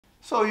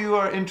So you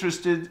are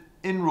interested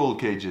in roll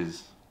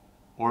cages,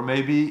 or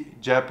maybe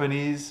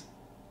Japanese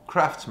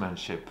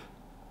craftsmanship,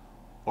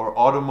 or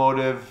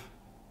automotive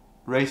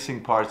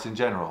racing parts in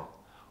general.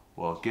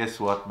 Well,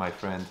 guess what, my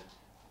friend?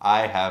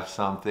 I have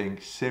something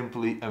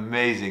simply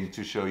amazing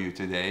to show you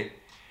today.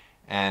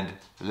 And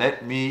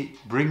let me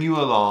bring you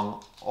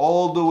along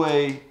all the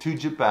way to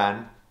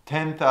Japan,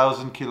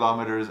 10,000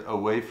 kilometers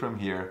away from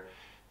here,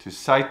 to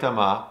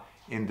Saitama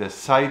in the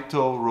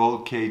Saito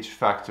Rollcage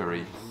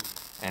factory.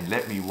 And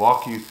let me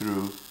walk you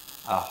through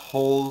a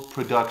whole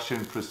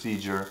production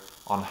procedure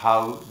on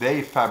how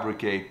they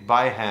fabricate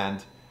by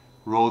hand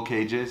roll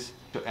cages.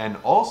 And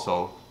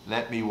also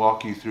let me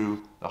walk you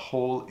through the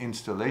whole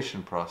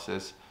installation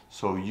process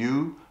so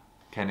you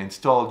can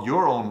install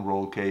your own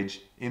roll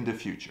cage in the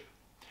future.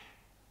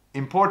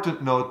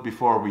 Important note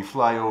before we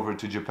fly over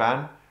to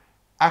Japan: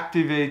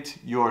 activate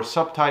your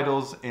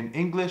subtitles in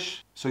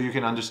English so you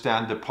can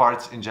understand the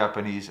parts in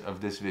Japanese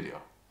of this video.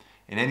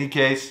 In any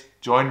case,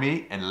 join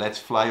me and let's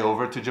fly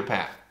over to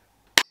Japan.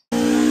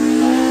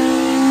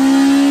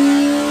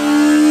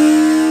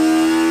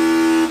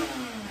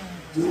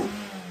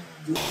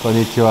 こん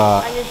にち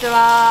は。こんにち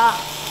は。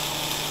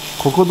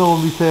ここのお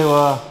店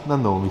は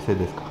何のお店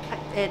ですか？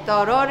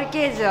ロール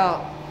ケージを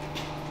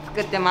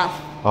作ってます。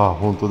あ、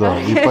本当だ。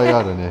いっぱい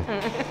あるね。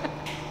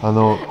こ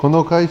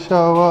の会社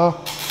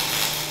は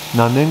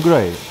何年ぐ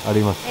らいあ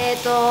りますか？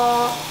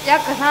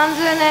約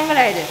30年ぐ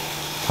らいで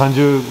す。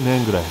30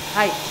年ぐらい。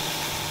はい。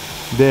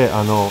で、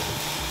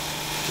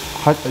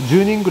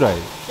10人ぐらい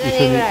一緒に。10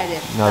人ぐらいで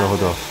す。なるほ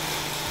ど。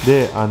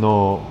で、あ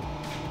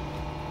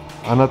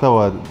なた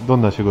はど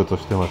んな仕事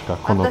してますか？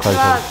この会社。私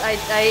はだい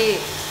たい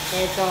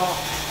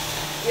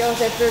溶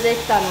接で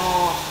きたのを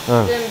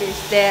準備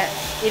して、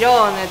色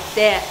を塗っ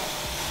て、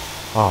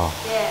あ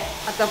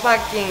とパ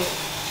ッキング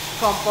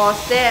梱包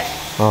して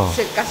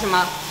出荷し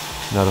ま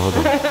す。なるほど。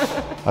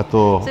あ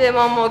と注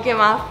文も受け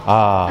ます。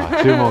あ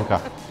あ、注文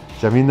か。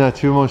じゃあみんな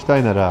注文した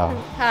いなら、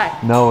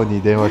なお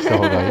に電話した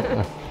方がいい。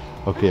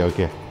OK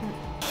OK。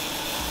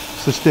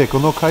そしてこ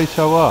の会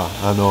社は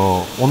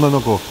女の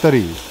子2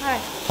人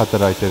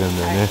働いてるん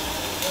だよね。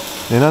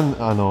で、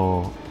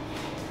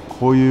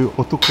こういう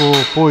男っ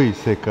ぽい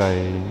世界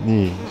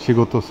に仕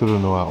事する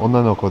のは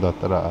女の子だっ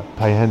たら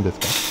大変です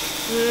か？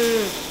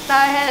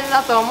大変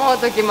だと思う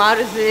時もあ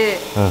るし、で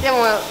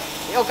も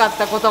良かっ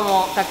たこと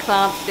もたく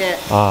さんあって。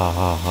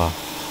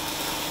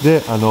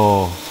で、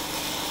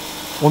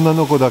女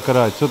の子だか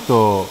らちょっ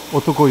と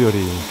男よ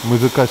り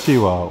難しい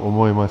は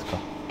思いますか？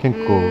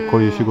結構こ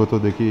ういう仕事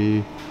でも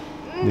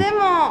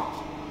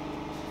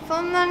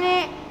そんな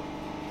に、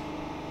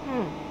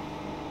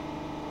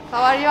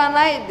変わりは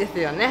ないです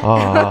よね。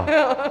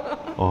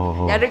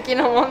やる気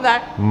の問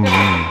題。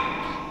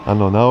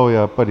なお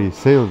やっぱり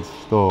セールス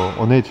と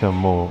お姉ちゃ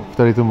んも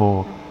2人と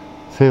も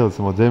セール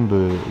スも全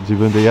部自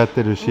分でやっ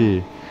てる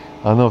し、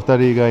2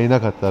人がいな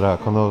かったら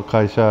この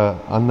会社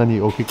あんな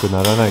に大きく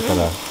ならないか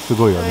らす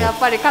ごいよね。やっ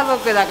ぱり家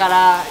族だか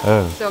ら、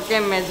一生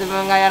懸命自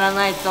分がやら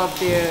ないとっ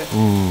ていう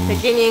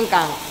責任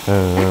感。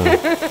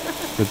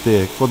だっ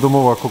て子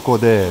供はここ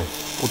で、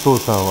お父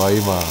さんは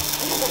今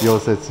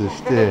溶接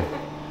して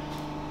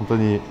本当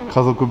に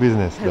家族ビジ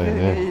ネスだよ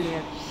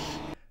ね。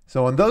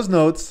So on those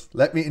notes,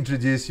 let me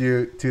introduce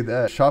you to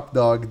the shop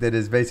dog that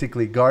is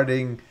basically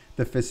guarding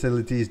the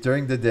facilities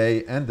during the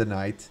day and the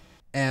night.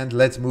 And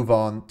let's move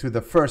on to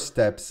the first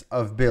steps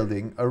of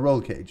building a roll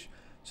cage.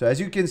 So as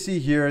you can see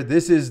here,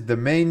 this is the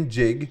main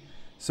jig.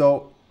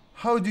 So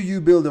how do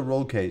you build a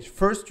roll cage?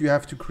 First, you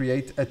have to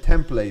create a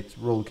template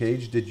roll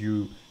cage that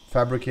you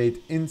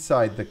fabricate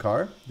inside the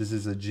car. This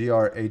is a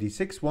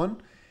GR86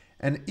 one.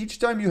 And each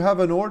time you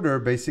have an order,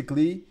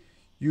 basically,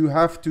 you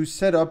have to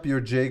set up your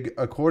jig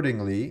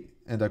accordingly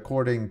and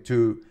according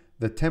to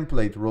the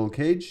template roll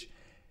cage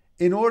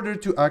in order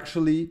to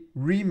actually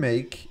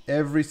remake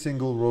every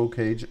single roll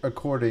cage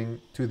according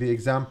to the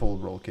example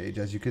roll cage,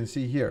 as you can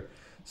see here.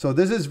 So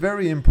this is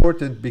very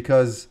important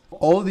because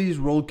all these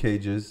roll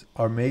cages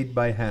are made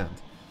by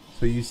hand.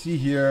 So you see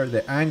here,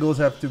 the angles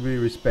have to be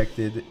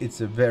respected.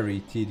 It's a very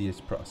tedious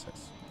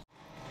process.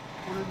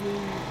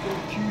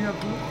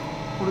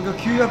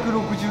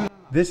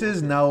 This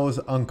is Nao's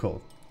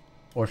uncle,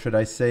 or should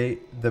I say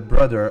the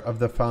brother of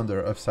the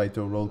founder of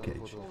Saito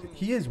Rollcage.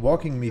 He is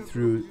walking me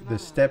through the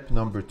step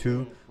number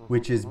 2,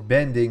 which is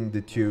bending the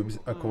tubes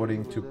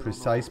according to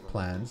precise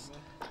plans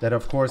that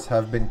of course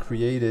have been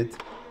created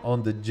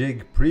on the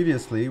jig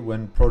previously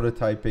when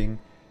prototyping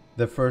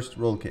the first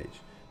roll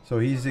cage. So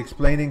he's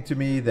explaining to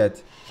me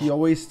that he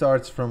always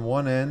starts from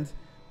one end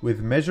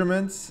with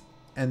measurements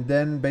and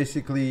then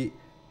basically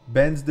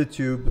bends the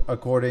tube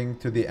according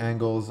to the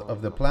angles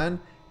of the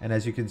plan. And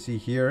as you can see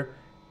here,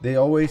 they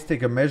always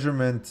take a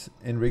measurement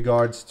in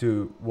regards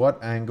to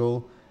what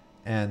angle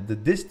and the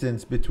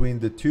distance between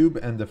the tube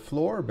and the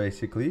floor,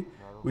 basically,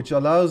 which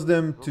allows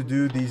them to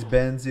do these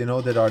bends,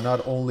 that are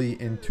not only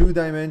in 2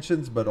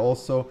 dimensions, but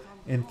also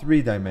in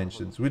 3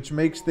 dimensions, which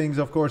makes things,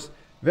 of course,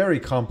 very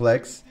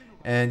complex.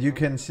 And you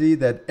can see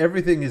that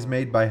everything is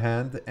made by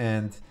hand,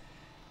 and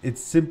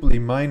it's simply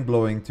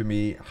mind-blowing to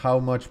me how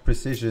much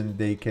precision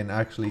they can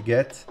actually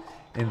get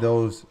in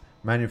those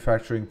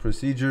manufacturing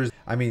procedures.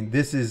 I mean,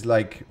 this is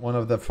like one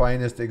of the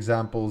finest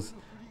examples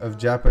of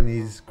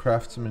Japanese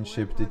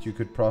craftsmanship that you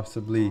could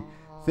possibly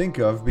think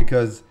of,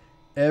 because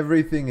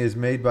everything is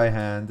made by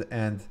hand,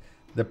 and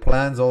the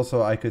plans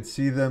also, I could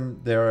see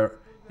them. They're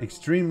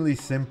extremely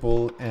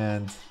simple,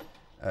 and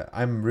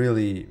I'm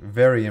really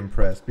very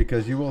impressed,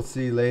 because you will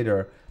see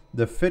later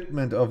the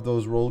fitment of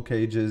those roll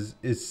cages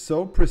is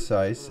so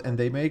precise, and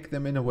they make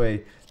them in a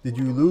way that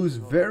you lose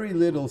very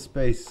little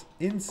space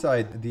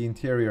inside the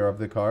interior of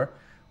the car,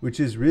 which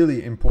is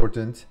really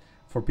important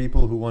for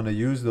people who want to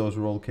use those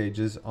roll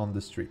cages on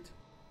the street.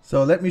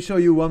 So let me show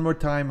you one more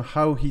time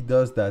how he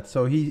does that.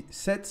 So he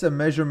sets a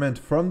measurement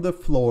from the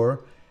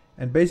floor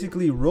and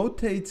basically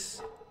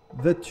rotates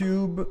the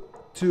tube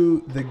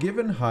to the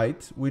given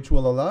height, which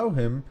will allow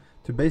him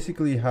to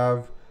basically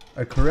have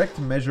a correct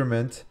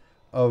measurement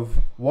of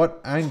what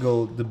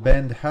angle the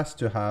bend has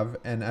to have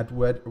and at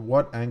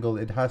what angle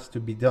it has to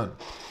be done.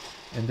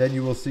 And then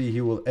you will see he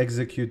will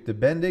execute the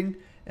bending,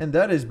 and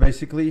that is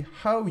basically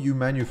how you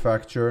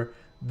manufacture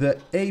the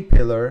A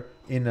pillar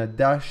in a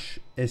dash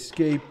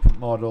escape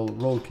model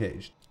roll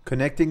cage,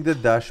 connecting the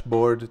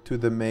dashboard to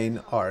the main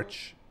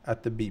arch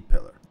at the B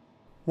pillar.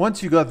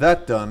 Once you got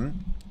that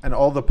done and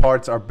all the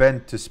parts are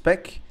bent to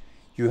spec,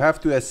 you have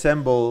to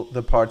assemble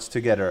the parts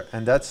together,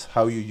 and that's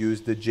how you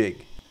use the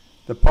jig.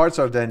 The parts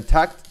are then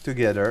tacked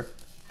together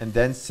and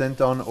then sent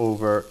on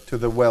over to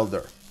the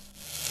welder.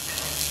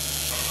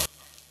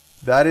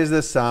 That is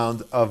the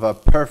sound of a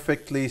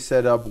perfectly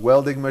set up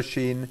welding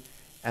machine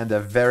and a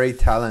very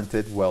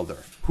talented welder,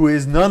 who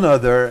is none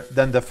other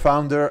than the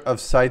founder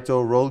of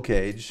Saito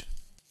Rollcage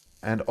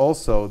and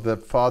also the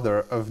father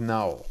of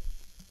Nao.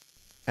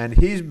 And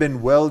he's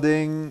been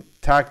welding,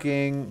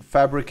 tacking,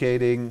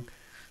 fabricating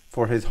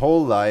for his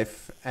whole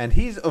life, and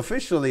he's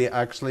officially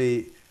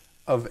actually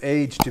of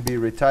age to be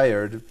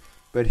retired,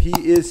 but he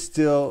is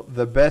still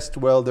the best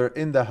welder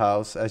in the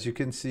house, as you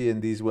can see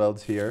in these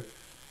welds here,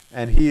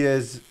 and he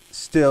is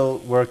still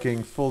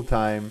working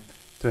full-time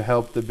to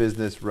help the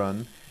business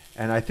run.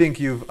 And I think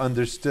you've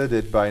understood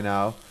it by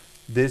now.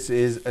 This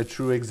is a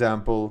true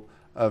example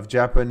of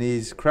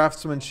Japanese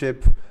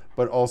craftsmanship,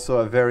 but also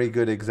a very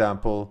good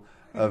example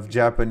of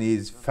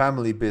Japanese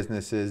family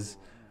businesses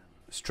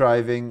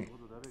striving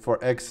for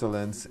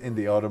excellence in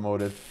the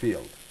automotive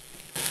field.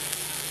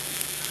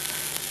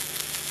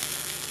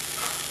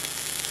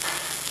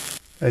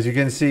 As you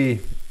can see,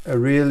 a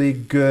really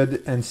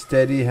good and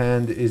steady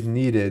hand is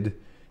needed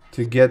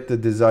to get the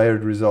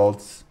desired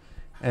results.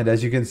 And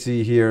as you can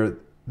see here,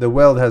 the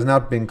weld has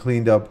not been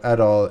cleaned up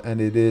at all,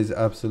 and it is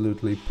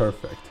absolutely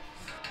perfect.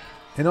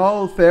 In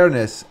all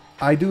fairness,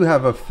 I do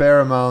have a fair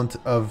amount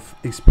of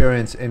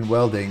experience in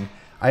welding.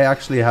 I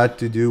actually had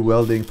to do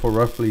welding for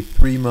roughly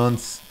 3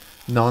 months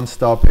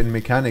non-stop in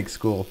mechanic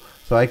school.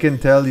 So I can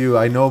tell you,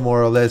 I know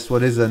more or less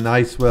what is a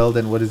nice weld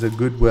and what is a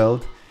good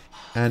weld.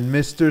 And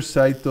Mr.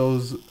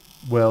 Saito's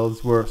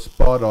welds were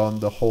spot on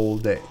the whole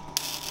day.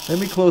 Let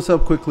me close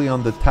up quickly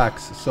on the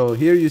tacks. So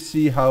here you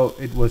see how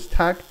it was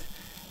tacked,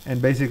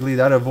 and basically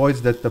that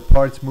avoids that the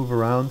parts move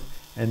around,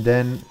 and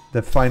then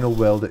the final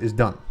weld is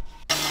done.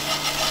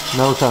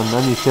 Nao-san,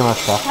 何してま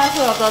した？パス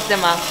を取って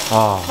ます。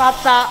バ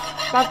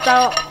ッ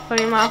タを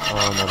取ります。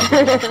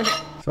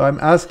So I'm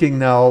asking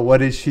now,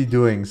 what is she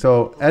doing?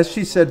 So as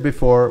she said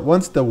before,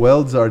 once the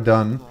welds are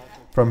done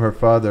from her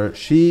father,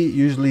 she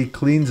usually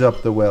cleans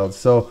up the welds.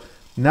 So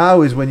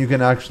now is when you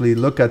can actually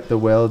look at the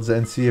welds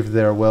and see if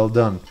they're well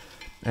done.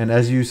 And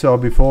as you saw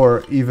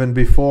before even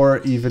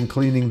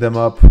cleaning them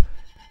up,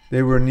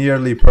 they were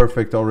nearly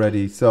perfect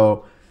already.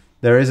 So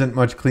there isn't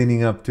much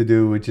cleaning up to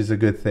do, which is a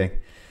good thing.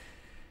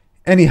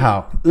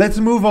 Anyhow, let's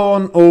move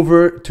on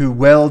over to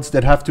welds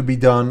that have to be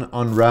done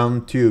on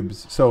round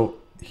tubes. So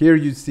here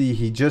you see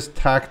he just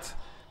tacked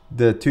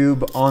the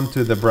tube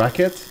onto the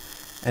bracket.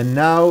 And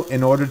now,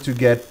 in order to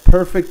get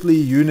perfectly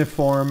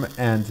uniform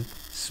and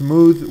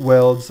smooth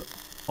welds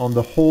on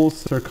the whole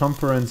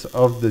circumference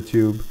of the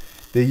tube,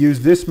 they use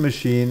this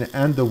machine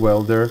and the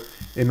welder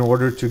in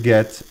order to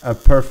get a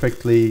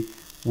perfectly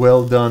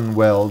well done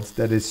weld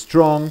that is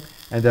strong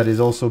and that is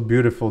also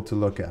beautiful to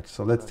look at.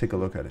 So let's take a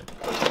look at it.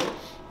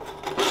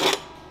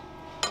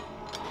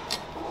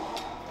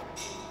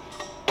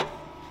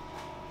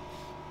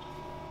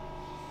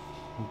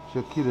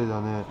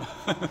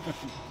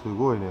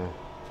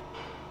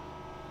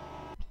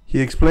 He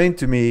explained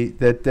to me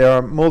that there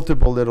are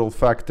multiple little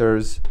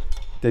factors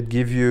that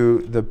give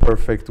you the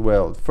perfect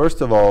weld. First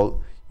of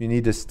all, you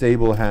need a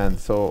stable hand.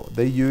 So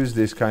they use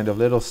this kind of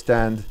little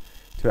stand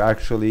to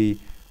actually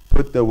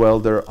put the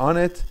welder on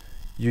it.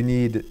 You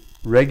need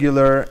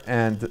regular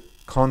and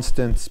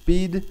constant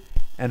speed.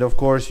 And of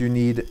course, you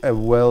need a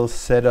well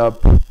set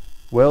up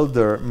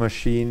welder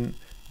machine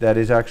that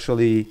is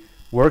actually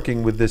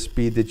working with the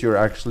speed that you're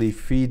actually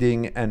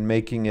feeding and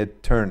making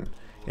it turn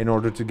in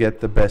order to get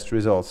the best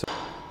results.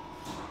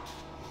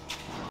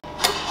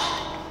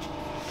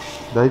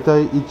 だいた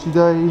い1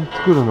台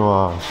作るの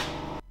は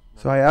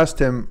So I asked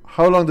him,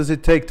 how long does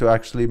it take to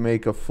actually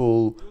make a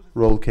full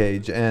roll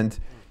cage? And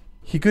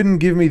he couldn't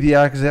give me the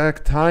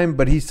exact time,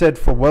 but he said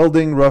for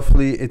welding,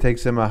 roughly, it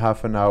takes him a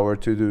half an hour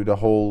to do the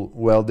whole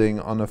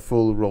welding on a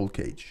full roll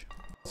cage.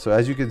 So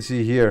as you can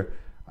see here,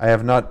 I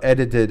have not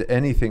edited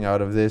anything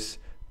out of this.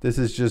 This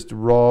is just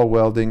raw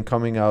welding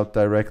coming out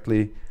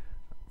directly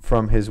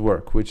from his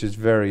work, which is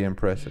very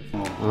impressive.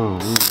 Oh,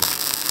 really?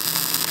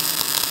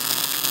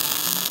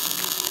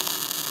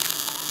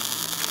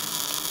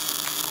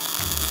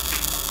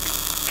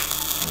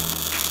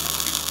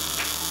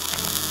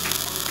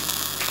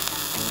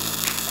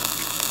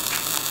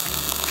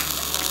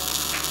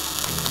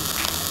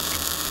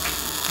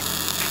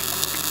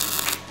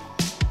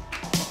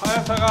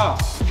 速さが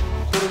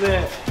それ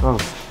で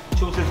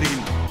調節でき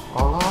る。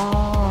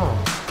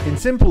In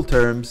simple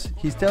terms,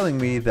 he's telling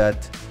me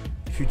that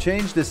if you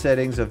change the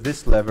settings of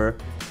this lever,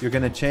 you're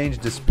going to change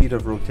the speed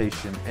of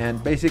rotation.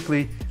 And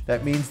basically,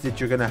 that means that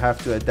you're going to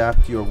have to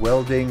adapt your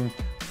welding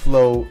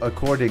flow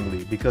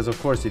accordingly. Because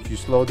of course, if you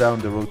slow down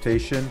the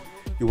rotation,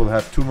 you will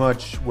have too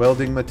much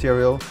welding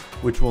material,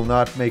 which will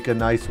not make a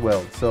nice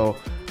weld. So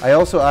I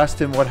also asked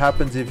him what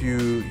happens if you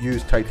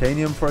use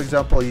titanium, for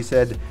example. He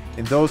said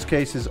in those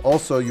cases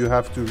also you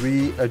have to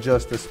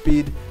readjust the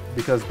speed,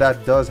 because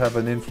that does have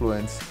an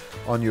influence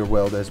on your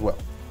weld as well.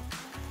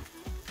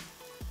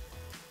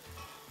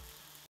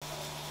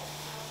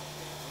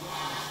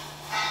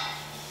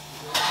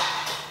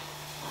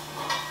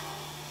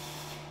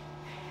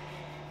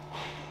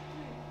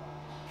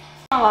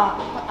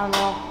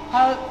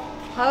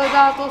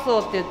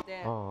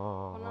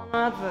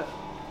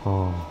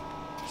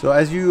 So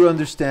as you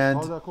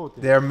understand,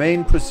 their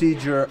main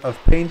procedure of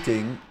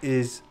painting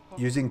is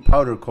using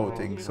powder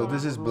coating. So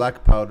this is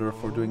black powder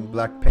for doing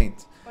black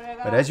paint.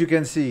 But as you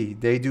can see,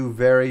 they do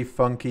very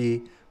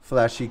funky,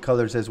 flashy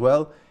colors as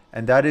well.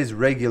 And that is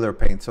regular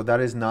paint. So that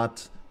is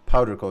not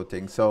powder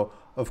coating. So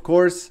of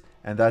course,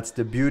 and that's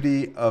the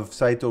beauty of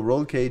Saito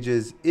roll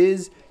cages,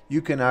 is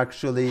you can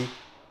actually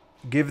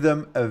give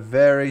them a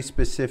very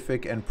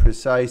specific and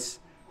precise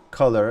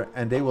color,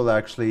 and they will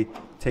actually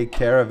take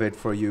care of it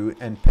for you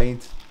and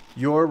paint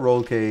your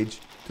roll cage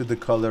to the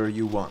color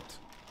you want.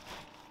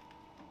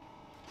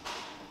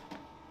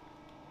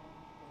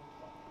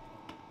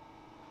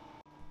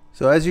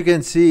 So as you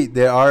can see,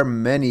 there are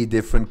many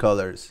different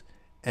colors,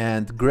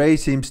 and gray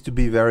seems to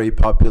be very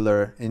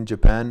popular in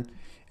Japan.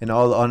 In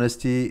all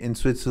honesty, in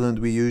Switzerland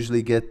we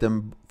usually get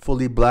them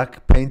fully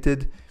black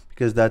painted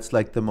because that's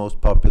like the most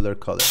popular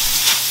color.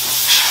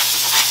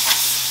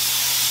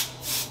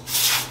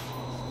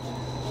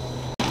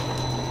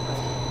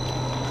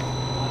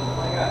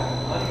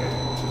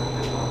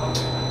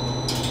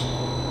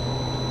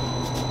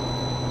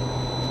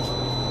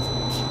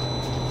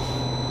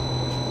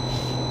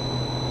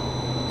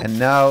 And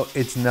now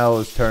it's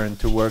Nao's turn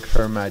to work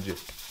her magic.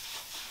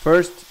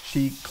 First,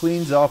 she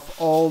cleans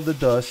off all the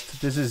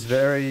dust. This is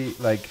very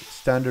like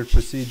standard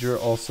procedure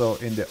also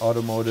in the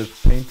automotive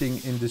painting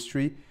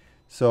industry.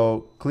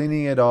 So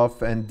cleaning it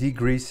off and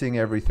degreasing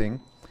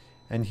everything.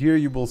 And here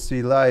you will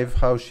see live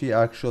how she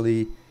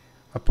actually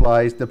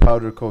applies the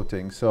powder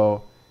coating.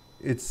 So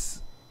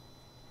its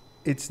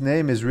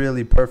name is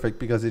really perfect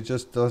because it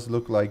just does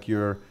look like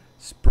you're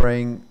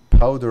spraying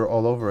powder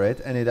all over it,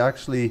 and it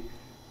actually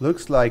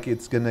looks like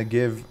it's gonna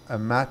give a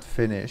matte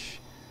finish,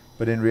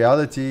 but in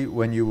reality,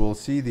 when you will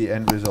see the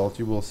end result,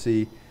 you will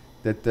see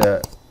that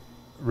the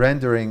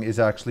rendering is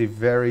actually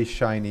very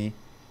shiny,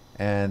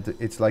 and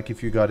it's like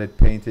if you got it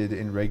painted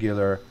in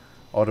regular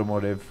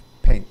automotive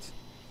paint.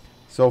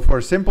 So for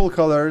simple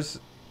colors,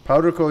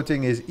 powder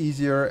coating is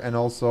easier, and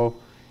also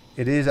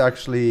it is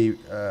actually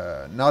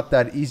not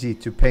that easy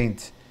to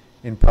paint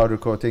in powder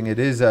coating. It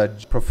is a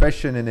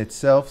profession in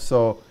itself,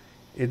 so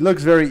it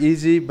looks very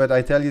easy, but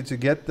I tell you, to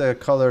get the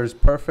colors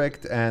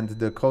perfect and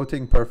the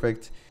coating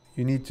perfect,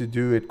 you need to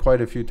do it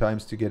quite a few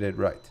times to get it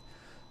right.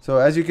 So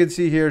as you can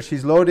see here,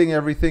 she's loading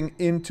everything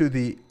into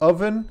the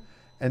oven,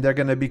 and they're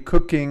going to be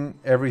cooking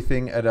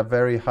everything at a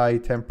very high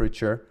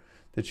temperature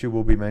that she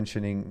will be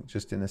mentioning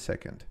just in a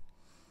second.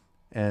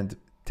 And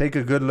take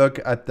a good look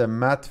at the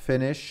matte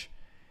finish.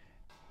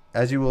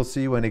 As you will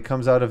see, when it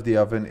comes out of the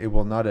oven, it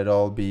will not at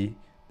all be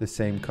the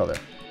same color.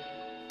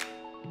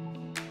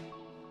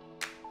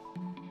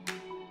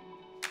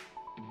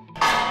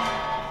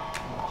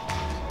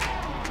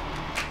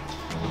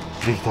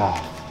 So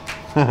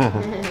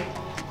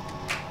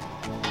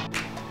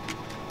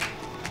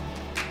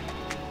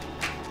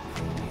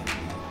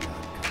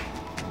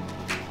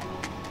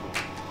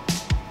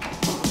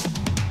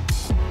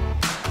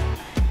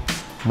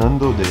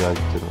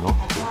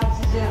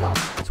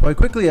I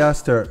quickly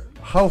asked her,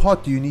 how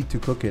hot do you need to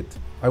cook it?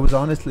 I was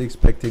honestly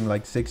expecting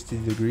like 60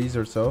 degrees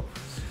or so.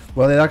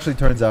 Well, it actually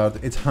turns out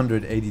it's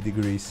 180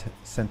 degrees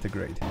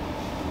centigrade.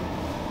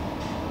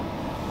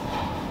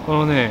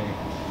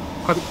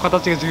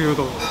 形が重要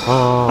と。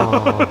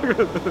ああ、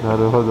な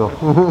るほど。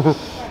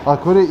あ、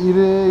これ入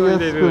れや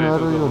すくな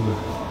るように。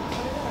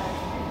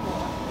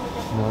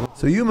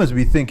So you must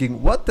be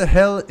thinking, what the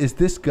hell is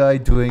this guy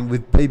doing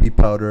with baby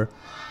powder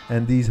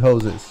and these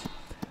hoses?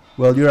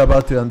 Well, you're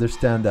about to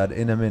understand that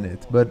in a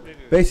minute. But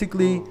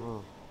basically,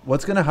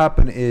 what's going to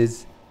happen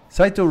is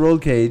Saito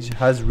Rollcage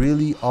has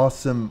really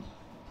awesome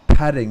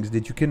paddings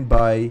that you can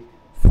buy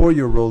for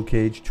your roll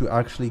cage to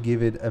actually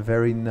give it a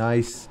very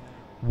nice,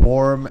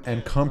 warm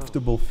and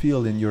comfortable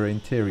feel in your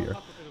interior.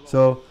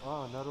 So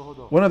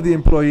one of the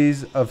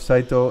employees of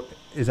Saito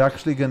is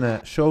actually going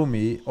to show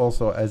me,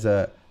 also as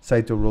a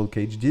Saito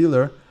Rollcage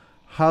dealer,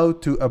 how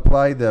to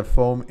apply the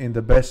foam in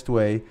the best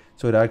way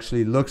so it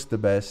actually looks the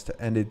best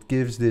and it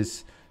gives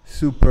this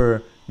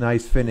super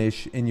nice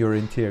finish in your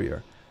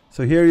interior.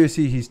 So here you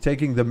see he's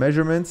taking the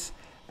measurements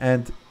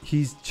and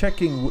he's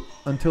checking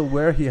until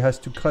where he has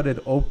to cut it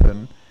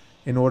open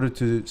in order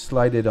to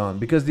slide it on.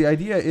 Because the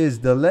idea is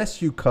the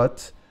less you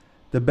cut,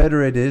 the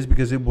better it is,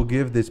 because it will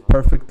give this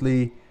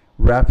perfectly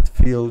wrapped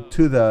feel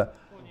to the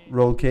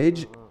roll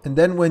cage. And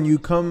then when you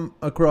come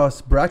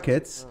across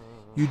brackets,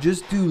 you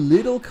just do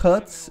little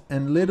cuts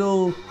and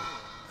little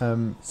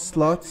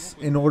slots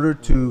in order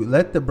to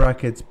let the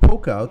brackets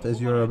poke out, as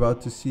you're about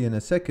to see in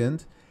a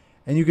second.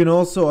 And you can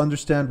also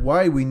understand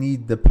why we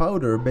need the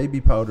powder,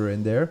 baby powder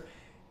in there,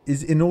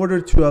 is in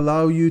order to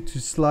allow you to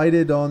slide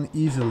it on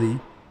easily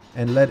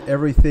and let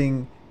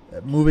everything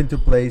move into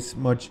place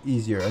much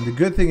easier. And the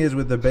good thing is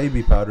with the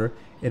baby powder,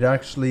 it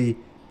actually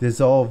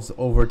dissolves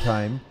over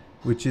time,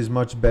 which is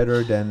much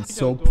better than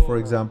soap, for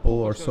example,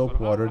 or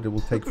soap water that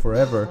will take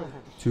forever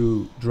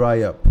to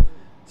dry up.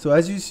 So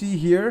as you see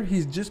here,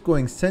 he's just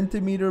going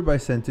centimeter by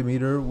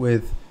centimeter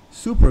with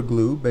super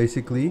glue,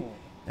 basically,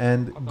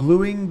 and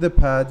gluing the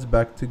pads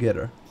back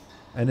together.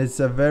 And it's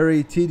a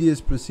very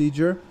tedious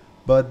procedure,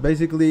 but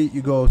basically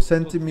you go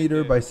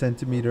centimeter by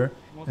centimeter,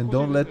 and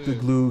don't let the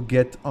glue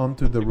get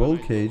onto the roll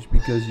cage,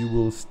 because you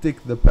will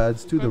stick the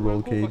pads to the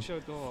roll cage,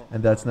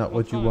 and that's not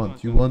what you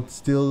want. You want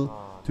still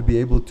to be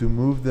able to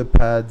move the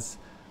pads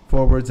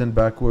forwards and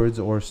backwards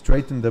or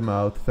straighten them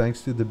out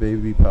thanks to the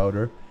baby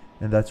powder,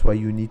 and that's why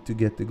you need to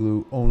get the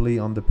glue only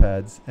on the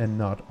pads and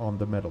not on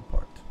the metal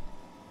part.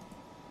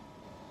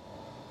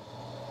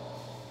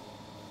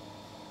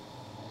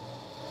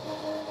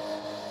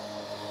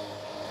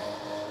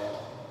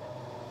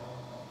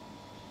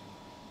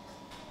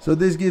 So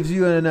this gives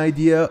you an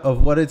idea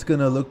of what it's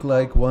gonna look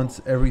like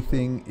once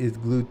everything is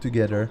glued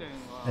together,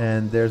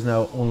 and there's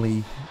now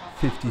only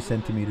 50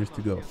 centimeters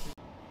to go.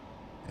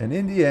 And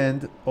in the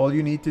end, all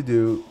you need to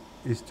do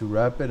is to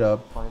wrap it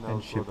up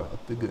and ship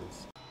out the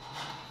goods.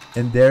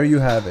 And there you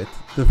have it,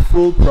 the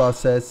full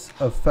process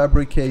of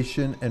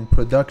fabrication and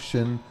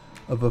production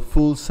of a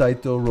full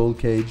Saito roll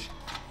cage,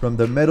 from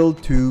the metal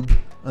tube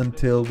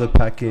until the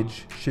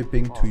package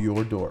shipping to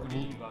your door.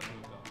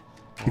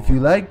 If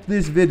you liked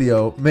this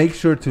video, make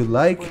sure to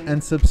like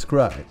and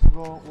subscribe.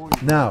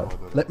 Now,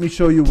 let me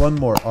show you one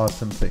more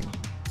awesome thing.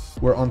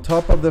 We're on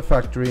top of the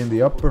factory in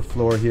the upper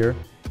floor here,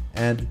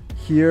 and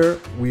here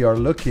we are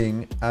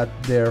looking at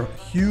their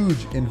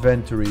huge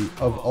inventory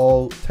of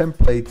all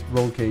template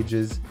roll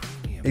cages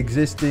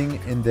existing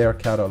in their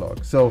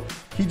catalog. So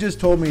he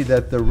just told me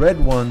that the red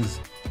ones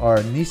are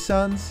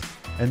Nissan's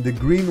and the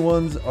green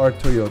ones are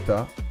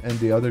Toyota, and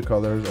the other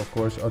colors, of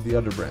course, are the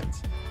other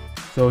brands.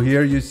 So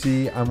here you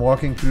see, I'm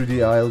walking through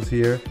the aisles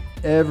here.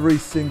 Every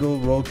single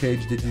roll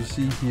cage that you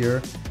see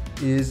here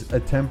is a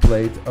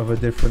template of a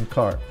different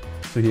car.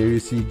 So here you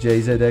see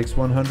JZX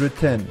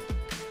 110.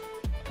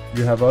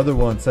 You have other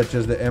ones such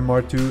as the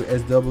MR2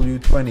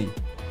 SW20.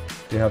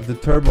 You have the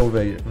turbo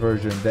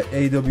version, the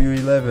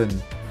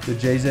AW11, the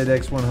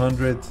JZX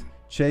 100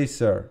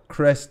 Chaser,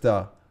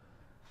 Cresta.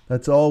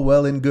 That's all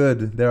well and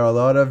good. There are a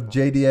lot of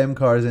JDM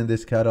cars in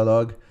this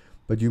catalog.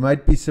 But you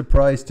might be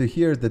surprised to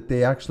hear that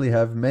they actually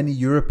have many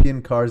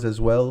European cars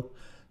as well,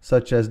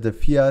 such as the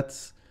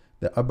Fiats,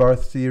 the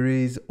Abarth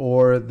series,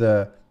 or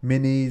the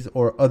Minis,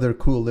 or other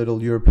cool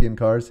little European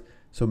cars.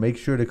 So make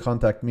sure to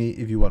contact me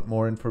if you want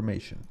more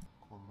information.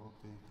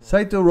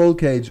 Saito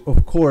Rollcage,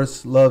 of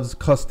course, loves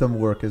custom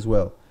work as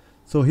well.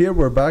 So here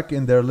we're back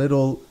in their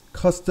little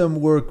custom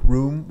work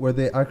room where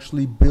they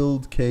actually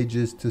build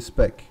cages to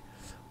spec.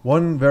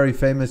 One very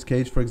famous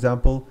cage, for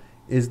example,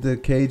 is the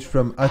cage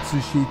from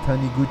Atsushi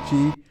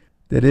Taniguchi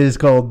that is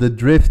called the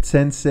Drift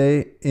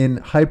Sensei in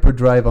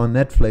Hyperdrive on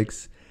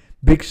Netflix.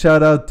 Big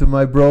shout out to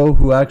my bro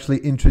who actually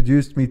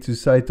introduced me to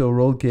Saito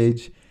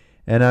Rollcage,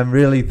 and I'm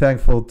really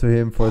thankful to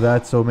him for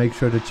that. So make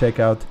sure to check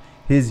out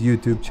his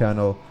YouTube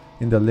channel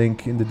in the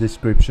link in the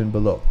description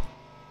below.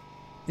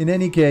 In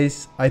any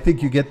case, I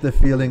think you get the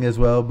feeling as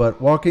well,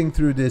 but walking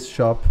through this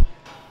shop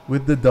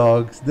with the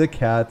dogs, the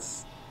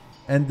cats,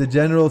 and the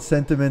general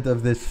sentiment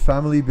of this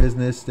family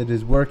business that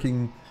is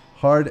working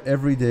hard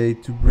every day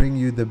to bring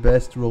you the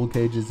best roll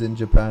cages in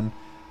Japan,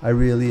 I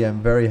really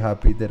am very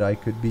happy that I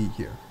could be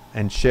here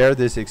and share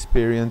this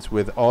experience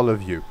with all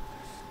of you.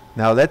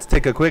 Now let's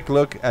take a quick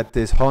look at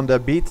this Honda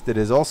Beat that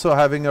is also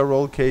having a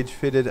roll cage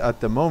fitted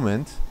at the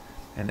moment.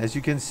 And as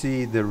you can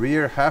see, the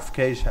rear half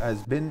cage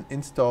has been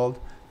installed,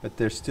 but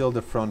there's still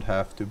the front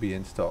half to be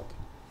installed.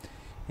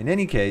 In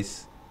any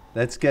case,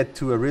 let's get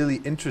to a really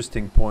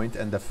interesting point,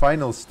 and the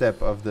final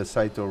step of the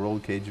Saito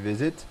Rollcage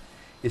visit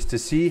is to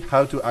see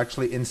how to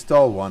actually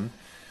install one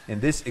in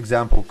this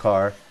example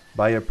car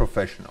by a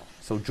professional.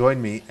 So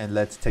join me and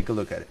let's take a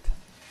look at it.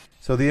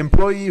 So the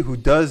employee who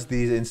does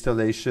these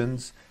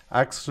installations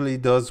actually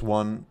does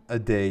one a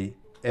day,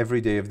 every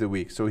day of the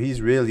week. So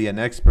he's really an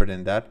expert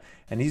in that,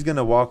 and he's going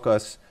to walk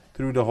us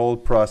through the whole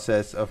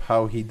process of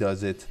how he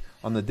does it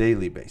on a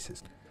daily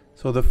basis.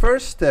 So the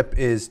first step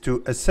is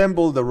to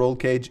assemble the roll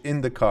cage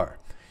in the car.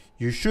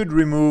 You should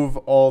remove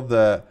all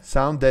the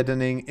sound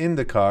deadening in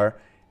the car,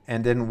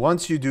 and then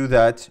once you do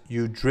that,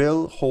 you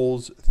drill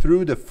holes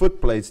through the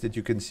foot plates that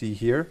you can see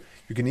here.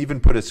 You can even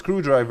put a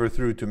screwdriver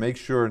through to make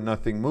sure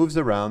nothing moves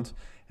around,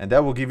 and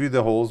that will give you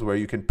the holes where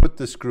you can put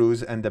the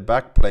screws and the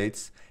back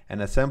plates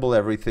and assemble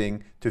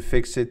everything to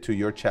fix it to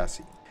your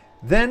chassis.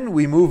 Then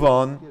we move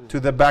on to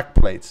the back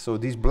plates. So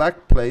these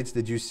black plates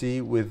that you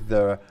see with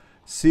the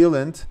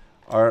sealant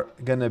are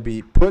going to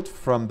be put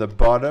from the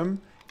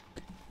bottom,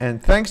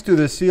 and thanks to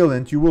the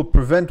sealant you will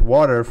prevent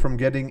water from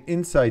getting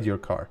inside your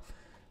car.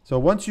 So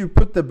once you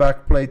put the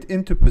back plate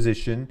into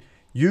position,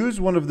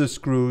 use one of the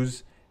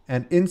screws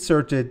and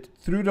insert it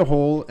through the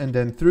hole and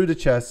then through the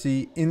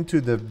chassis into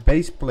the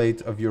base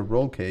plate of your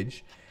roll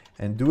cage,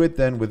 and do it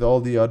then with all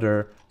the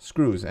other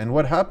screws. And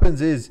what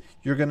happens is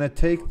you're going to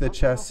take the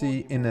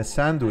chassis in a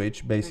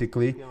sandwich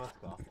basically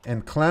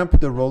and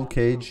clamp the roll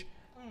cage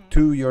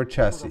to your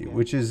chassis,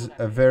 which is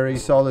a very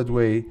solid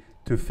way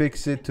to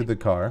fix it to the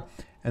car.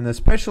 And the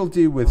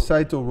specialty with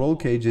Saito roll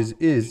cages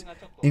is,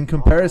 in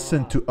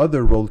comparison to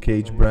other roll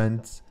cage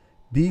brands,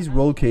 these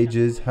roll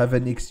cages have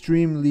an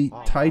extremely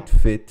tight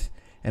fit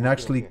and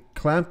actually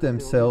clamp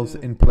themselves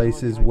in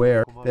places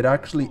where that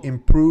actually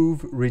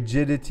improve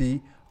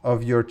rigidity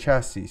of your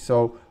chassis.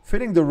 So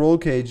fitting the roll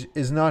cage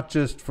is not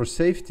just for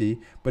safety,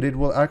 but it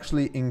will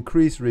actually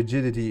increase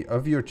rigidity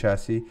of your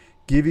chassis,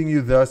 giving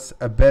you thus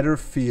a better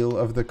feel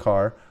of the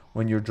car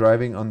when you're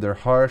driving under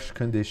harsh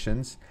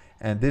conditions.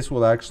 And this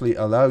will actually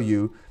allow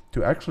you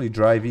to actually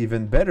drive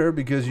even better,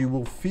 because you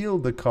will feel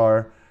the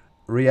car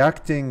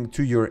reacting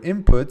to your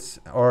inputs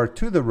or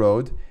to the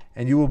road,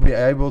 and you will be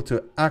able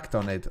to act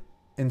on it,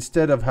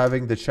 instead of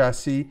having the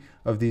chassis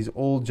of these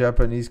old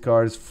Japanese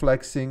cars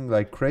flexing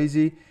like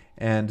crazy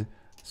and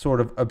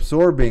sort of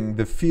absorbing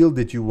the feel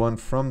that you want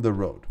from the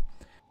road.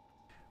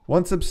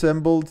 Once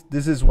assembled,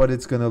 this is what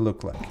it's going to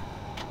look like.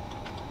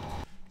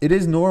 It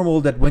is normal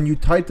that when you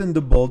tighten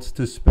the bolts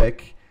to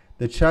spec,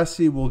 the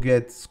chassis will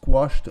get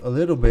squashed a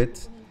little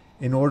bit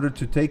in order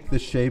to take the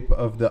shape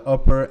of the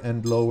upper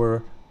and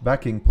lower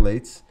backing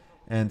plates,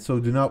 and so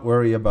do not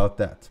worry about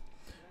that.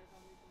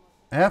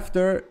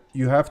 After,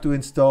 you have to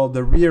install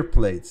the rear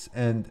plates,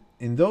 and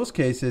in those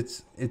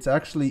cases it's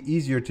actually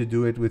easier to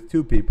do it with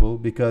two people,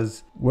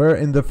 because where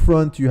in the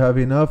front you have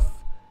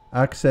enough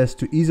access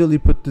to easily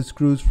put the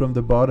screws from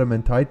the bottom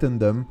and tighten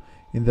them,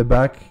 in the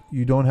back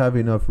you don't have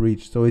enough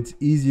reach, so it's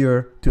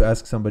easier to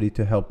ask somebody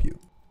to help you.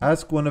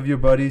 Ask one of your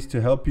buddies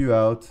to help you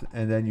out,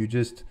 and then you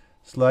just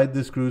slide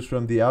the screws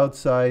from the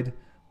outside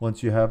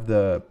once you have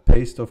the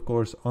paste, of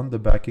course, on the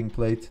backing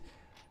plate,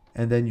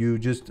 and then you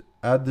just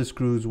add the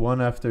screws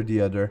one after the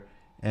other.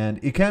 And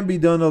it can be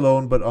done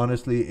alone, but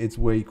honestly it's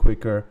way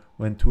quicker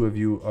when two of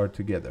you are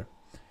together.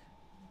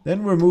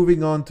 Then we're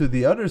moving on to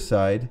the other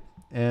side,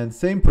 and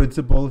same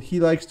principle. He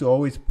likes to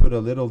always put a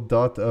little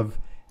dot of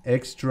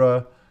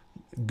extra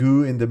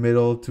goo in the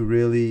middle to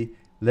really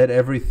let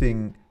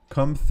everything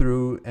come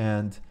through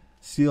and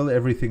seal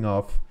everything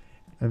off.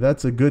 And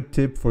that's a good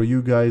tip for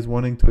you guys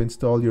wanting to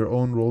install your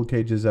own roll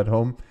cages at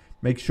home.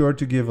 Make sure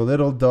to give a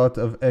little dot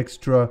of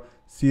extra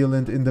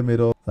sealant in the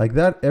middle. Like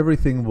that,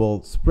 everything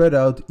will spread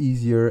out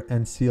easier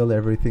and seal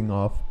everything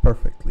off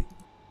perfectly.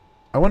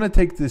 I want to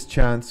take this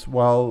chance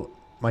while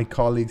my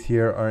colleagues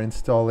here are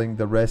installing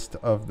the rest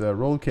of the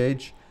roll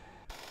cage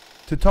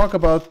to talk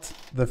about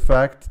the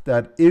fact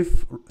that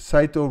if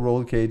Saito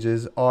roll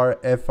cages are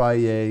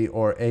FIA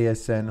or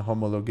ASN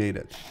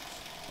homologated.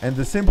 And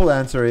the simple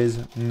answer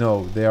is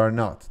no, they are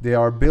not. They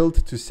are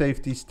built to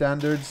safety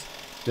standards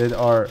that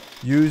are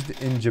used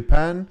in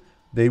Japan.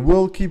 They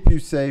will keep you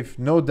safe,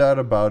 no doubt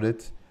about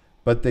it,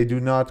 but they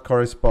do not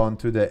correspond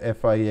to the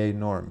FIA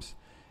norms.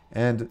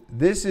 And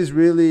this is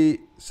really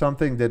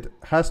something that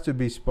has to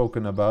be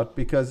spoken about,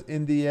 because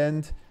in the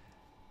end,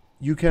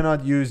 you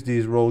cannot use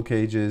these roll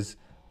cages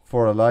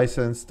for a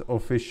licensed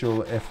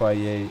official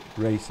FIA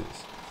races.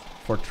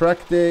 For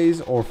track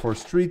days or for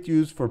street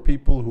use, for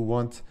people who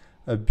want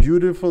a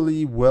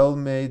beautifully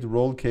well-made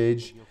roll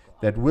cage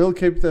that will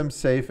keep them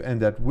safe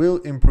and that will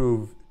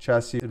improve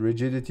chassis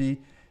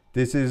rigidity,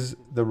 this is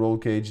the roll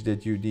cage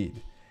that you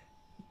need.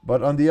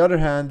 But on the other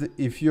hand,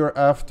 if you're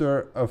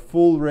after a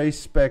full race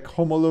spec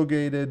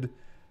homologated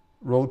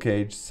roll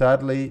cage,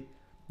 sadly,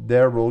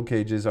 their roll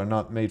cages are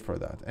not made for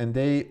that. And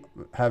they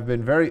have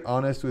been very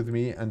honest with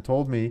me and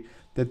told me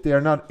that they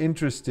are not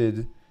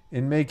interested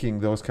in making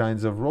those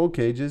kinds of roll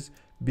cages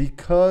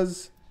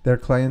because their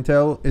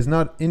clientele is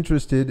not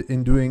interested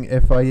in doing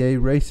FIA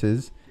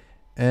races,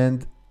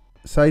 and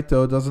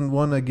Saito doesn't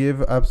want to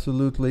give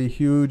absolutely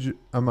huge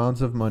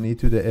amounts of money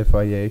to the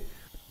FIA,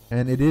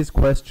 and it is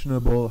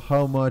questionable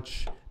how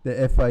much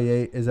the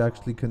FIA is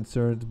actually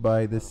concerned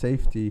by the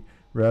safety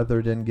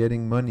rather than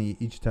getting money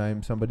each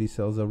time somebody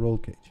sells a roll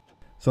cage.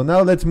 So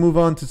now let's move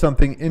on to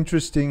something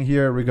interesting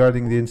here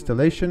regarding the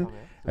installation.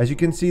 As you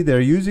can see,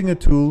 they're using a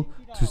tool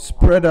to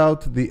spread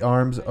out the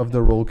arms of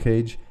the roll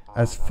cage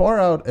as far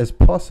out as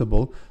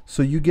possible,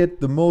 so you get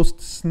the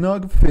most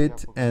snug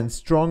fit and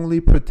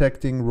strongly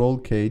protecting roll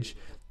cage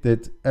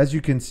that, as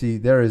you can see,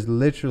 there is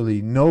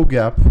literally no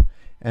gap,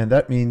 and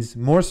that means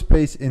more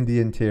space in the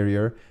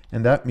interior,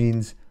 and that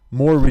means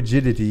more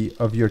rigidity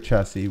of your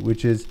chassis,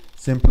 which is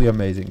simply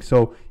amazing.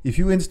 So if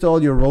you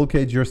install your roll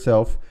cage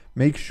yourself,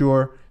 make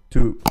sure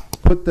to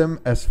put them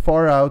as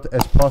far out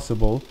as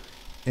possible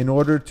in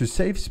order to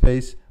save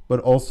space, but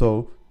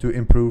also to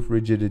improve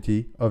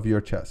rigidity of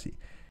your chassis.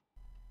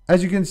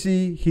 As you can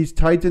see, he's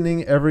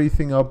tightening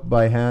everything up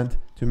by hand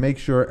to make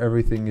sure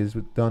everything is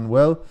done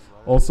well.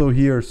 Also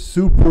here,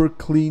 super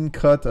clean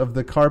cut of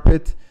the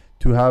carpet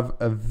to have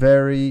a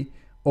very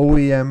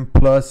OEM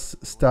plus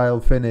style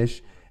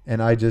finish,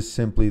 and I just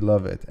simply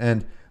love it.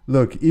 And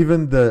look,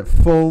 even the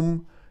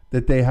foam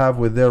that they have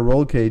with their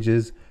roll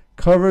cages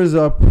covers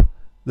up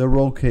the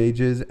roll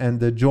cages and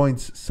the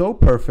joints so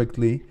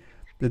perfectly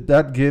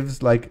that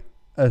gives like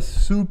a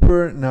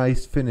super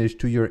nice finish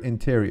to your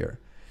interior.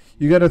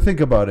 You got to think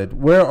about it.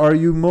 Where are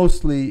you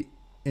mostly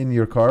in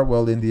your car?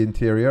 Well, in the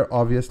interior,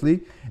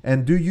 obviously.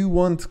 And do you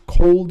want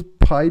cold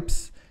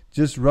pipes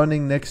just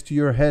running next to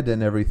your head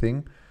and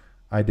everything?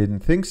 I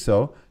didn't think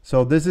so.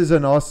 So this is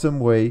an awesome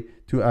way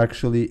to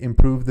actually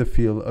improve the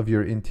feel of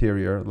your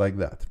interior like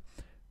that.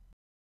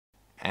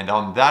 And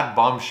on that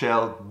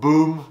bombshell,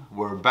 boom,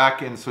 we're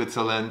back in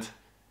Switzerland.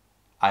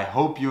 I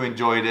hope you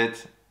enjoyed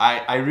it.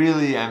 I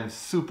really am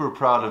super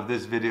proud of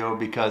this video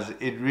because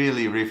it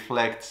really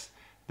reflects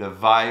the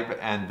vibe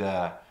and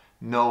the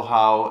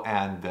know-how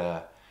and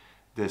the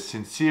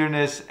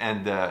sincereness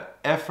and the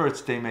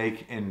efforts they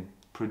make in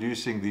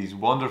producing these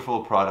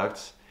wonderful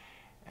products.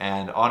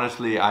 And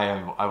honestly,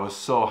 I was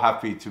so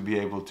happy to be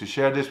able to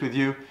share this with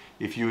you.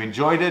 If you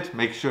enjoyed it,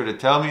 make sure to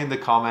tell me in the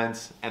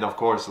comments, and of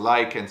course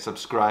like and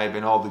subscribe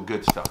and all the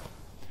good stuff.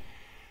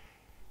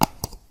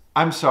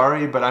 I'm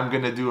sorry, but I'm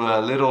gonna do a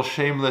little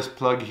shameless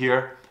plug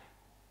here.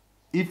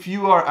 If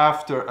you are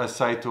after a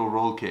Saito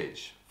roll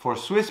cage, for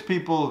Swiss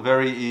people,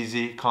 very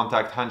easy,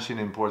 contact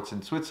Hanshin-Imports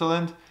in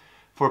Switzerland.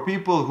 For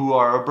people who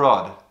are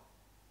abroad,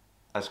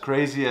 as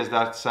crazy as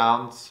that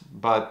sounds,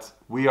 but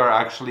we are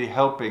actually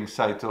helping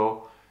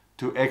Saito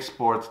to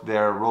export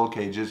their roll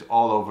cages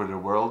all over the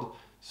world.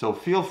 So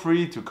feel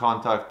free to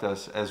contact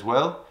us as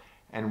well,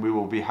 and we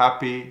will be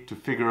happy to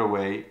figure a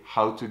way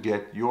how to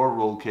get your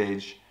roll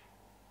cage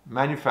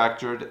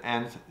manufactured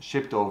and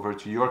shipped over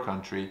to your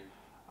country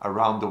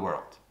around the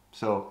world.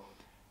 So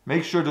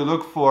make sure to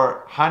look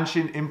for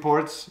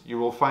Hanshin-Imports. You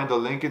will find a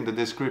link in the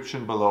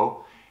description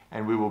below,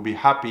 and we will be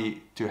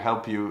happy to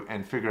help you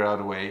and figure out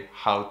a way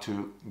how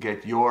to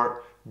get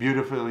your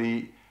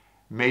beautifully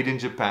made in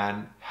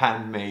Japan,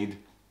 handmade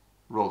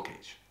roll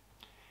cage.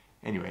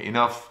 Anyway,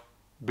 enough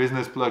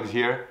business plugs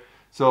here.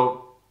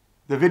 So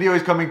the video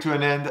is coming to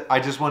an end. I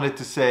just wanted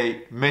to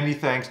say many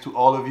thanks to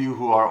all of you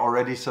who are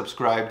already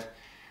subscribed.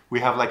 We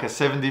have like a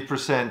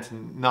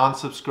 70%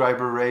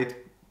 non-subscriber rate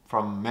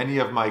from many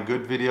of my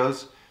good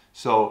videos.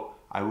 So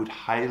I would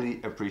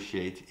highly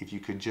appreciate if you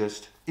could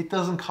just, it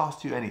doesn't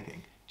cost you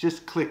anything.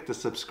 Just click the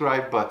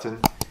subscribe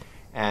button,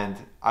 and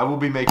I will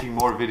be making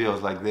more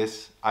videos like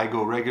this. I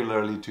go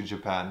regularly to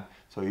Japan.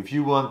 So if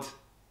you want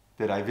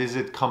that I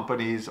visit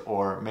companies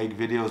or make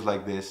videos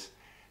like this,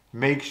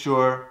 make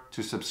sure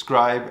to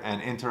subscribe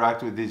and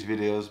interact with these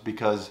videos,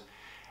 because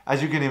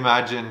as you can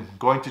imagine,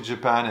 going to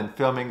Japan and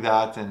filming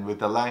that, and with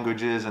the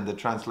languages and the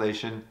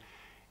translation,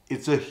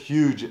 it's a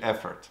huge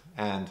effort.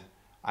 And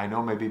I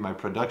know maybe my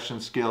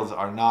production skills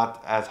are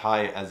not as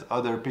high as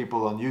other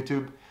people on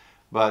YouTube,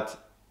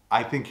 but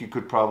I think you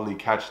could probably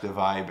catch the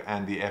vibe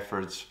and the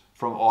efforts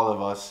from all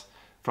of us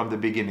from the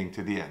beginning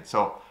to the end.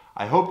 So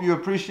I hope you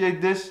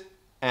appreciate this,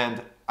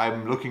 and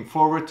I'm looking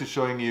forward to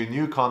showing you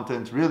new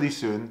content really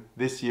soon.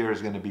 This year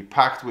is going to be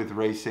packed with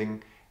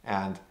racing,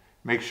 and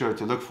make sure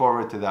to look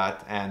forward to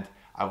that, and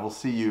I will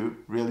see you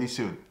really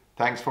soon.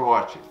 Thanks for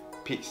watching.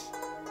 Peace.